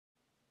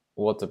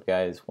What's up,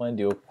 guys? Want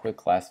to do a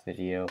quick last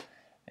video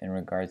in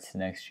regards to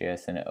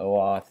Next.js and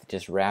OAuth,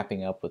 just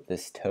wrapping up with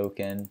this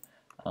token,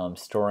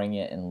 storing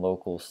it in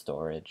local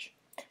storage.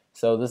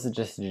 So this is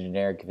just a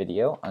generic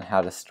video on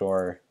how to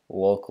store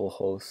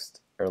localhost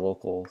or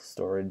local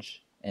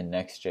storage in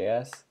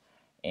Next.js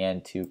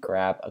and to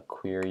grab a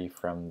query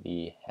from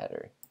the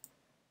header.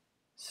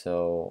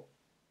 So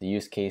the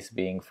use case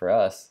being for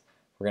us,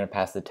 we're going to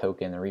pass the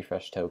token, the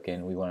refresh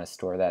token. We want to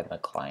store that in the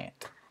client.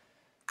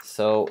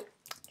 So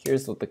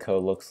here's what the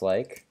code looks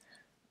like.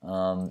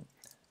 I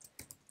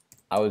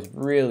was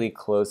really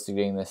close to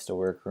getting this to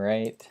work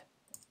right.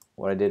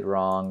 What I did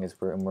wrong is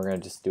we're going to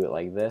just do it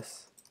like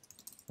this.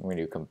 We're going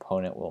to do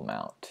component will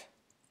mount.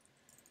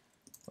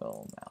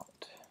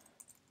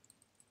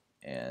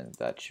 And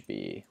that should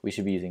be, we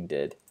should be using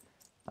did.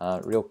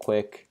 Real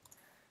quick,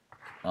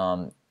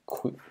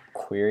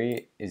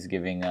 query is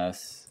giving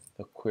us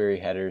the query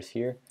headers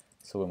here.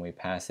 So when we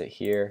pass it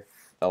here,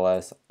 they'll let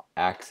us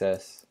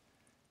access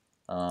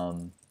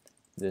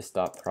this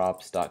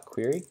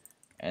 .props.query,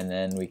 and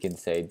then we can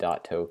say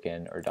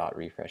 .token or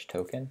 .refresh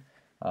token.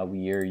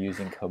 We are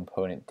using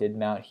component did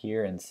mount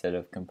here instead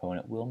of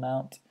component will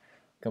mount.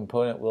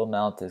 Component will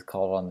mount is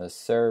called on the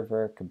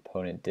server.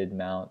 Component did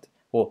mount,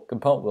 well,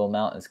 component will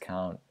mount is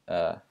called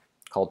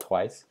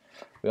twice.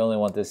 We only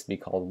want this to be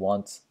called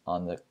once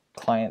on the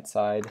client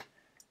side,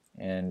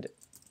 and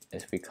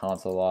if we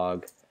console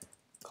log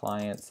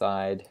client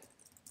side,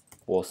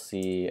 we'll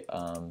see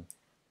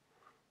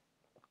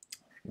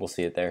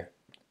it there,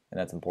 and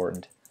that's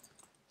important.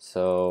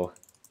 So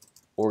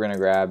what we're going to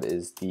grab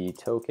is the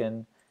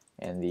token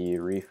and the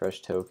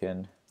refresh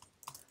token.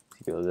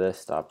 So go to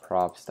this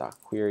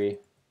 .props.query,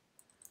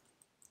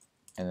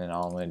 and then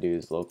all I'm going to do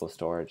is local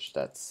storage,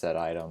 that's set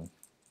item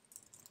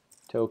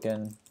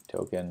token,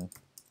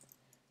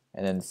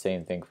 and then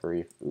same thing for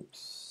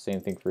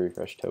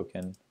refresh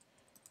token,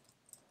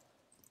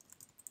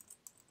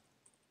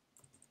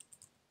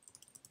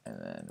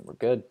 and then we're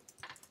good.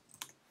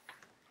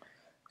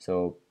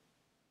 So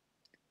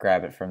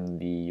grab it from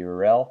the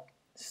URL,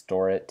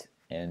 store it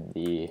in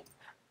the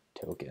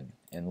token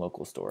in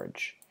local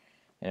storage.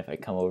 And if I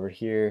come over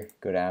here,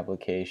 go to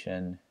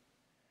application,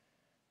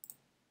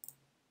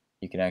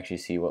 you can actually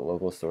see what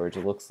local storage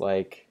looks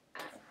like.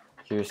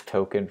 Here's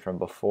token from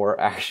before.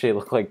 Actually, it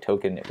looked like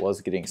token, it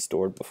was getting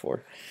stored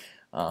before.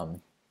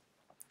 But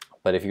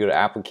if you go to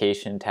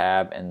application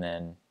tab and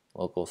then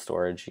local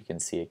storage, you can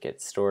see it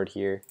gets stored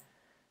here.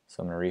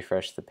 So I'm going to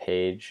refresh the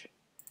page,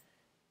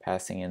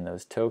 passing in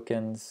those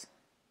tokens.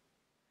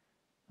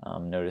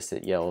 Notice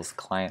it yells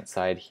client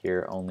side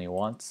here only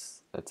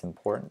once. That's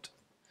important.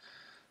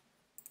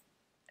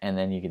 And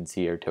then you can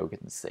see our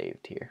tokens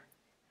saved here.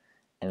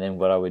 And then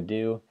what I would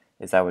do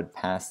is I would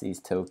pass these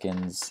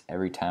tokens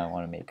every time I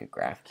want to make a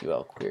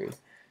GraphQL query.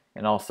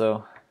 And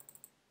also,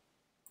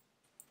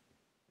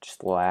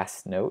 just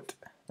last note,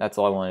 that's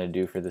all I wanted to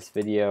do for this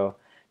video.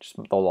 Just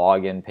the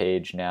login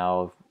page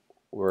now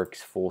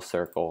works full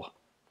circle.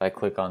 If I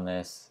click on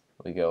this,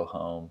 we go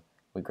home,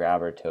 we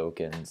grab our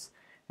tokens,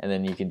 and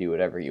then you can do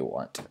whatever you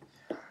want.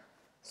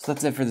 So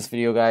that's it for this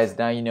video, guys.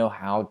 Now you know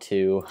how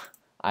to.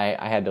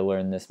 I had to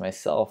learn this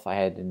myself. I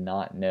had to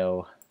not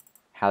know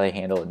how they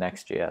handle it in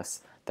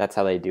Next.js. That's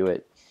how they do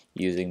it,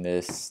 using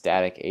this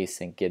static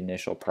async get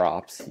initial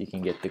props. You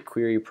can get the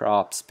query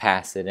props,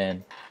 pass it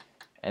in,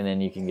 and then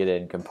you can get it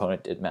in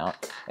component did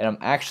mount. And I'm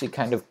actually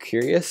kind of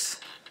curious.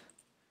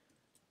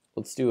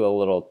 Let's do a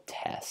little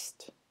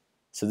test.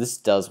 So this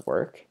does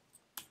work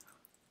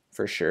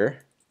for sure.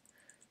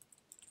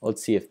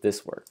 Let's see if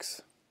this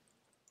works.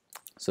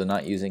 So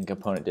not using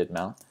component did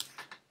mount.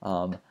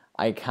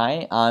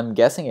 I'm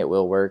guessing it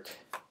will work.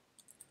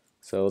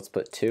 So let's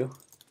put 2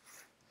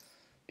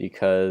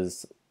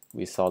 because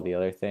we saw the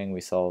other thing.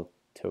 We saw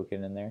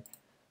token in there.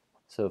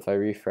 So if I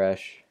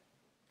refresh,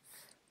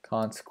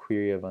 const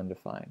query of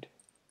undefined.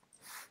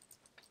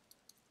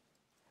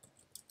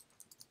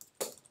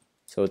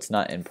 So it's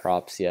not in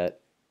props yet.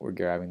 We're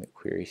grabbing the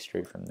query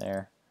straight from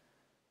there.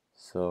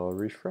 So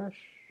refresh.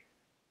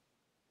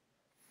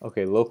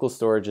 Okay, local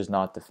storage is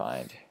not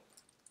defined.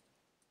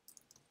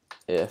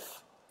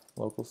 If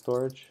local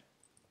storage,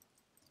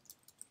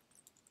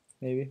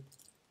 maybe.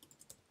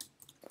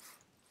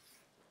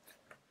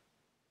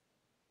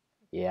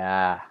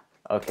 Yeah,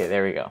 okay,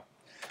 there we go.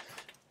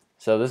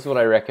 So this is what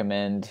I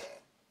recommend.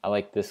 I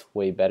like this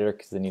way better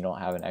because then you don't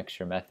have an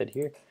extra method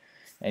here,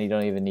 and you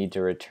don't even need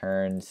to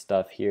return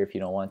stuff here if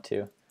you don't want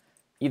to.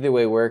 Either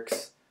way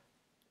works.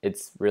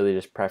 It's really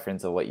just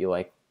preference of what you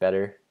like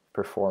better.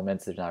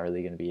 Performance, there's not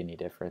really going to be any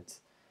difference,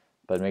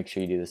 but make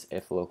sure you do this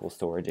if local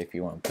storage if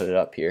you want to put it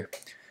up here.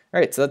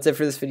 Alright, so that's it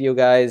for this video,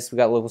 guys. We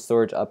got local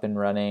storage up and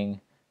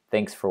running.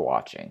 Thanks for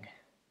watching.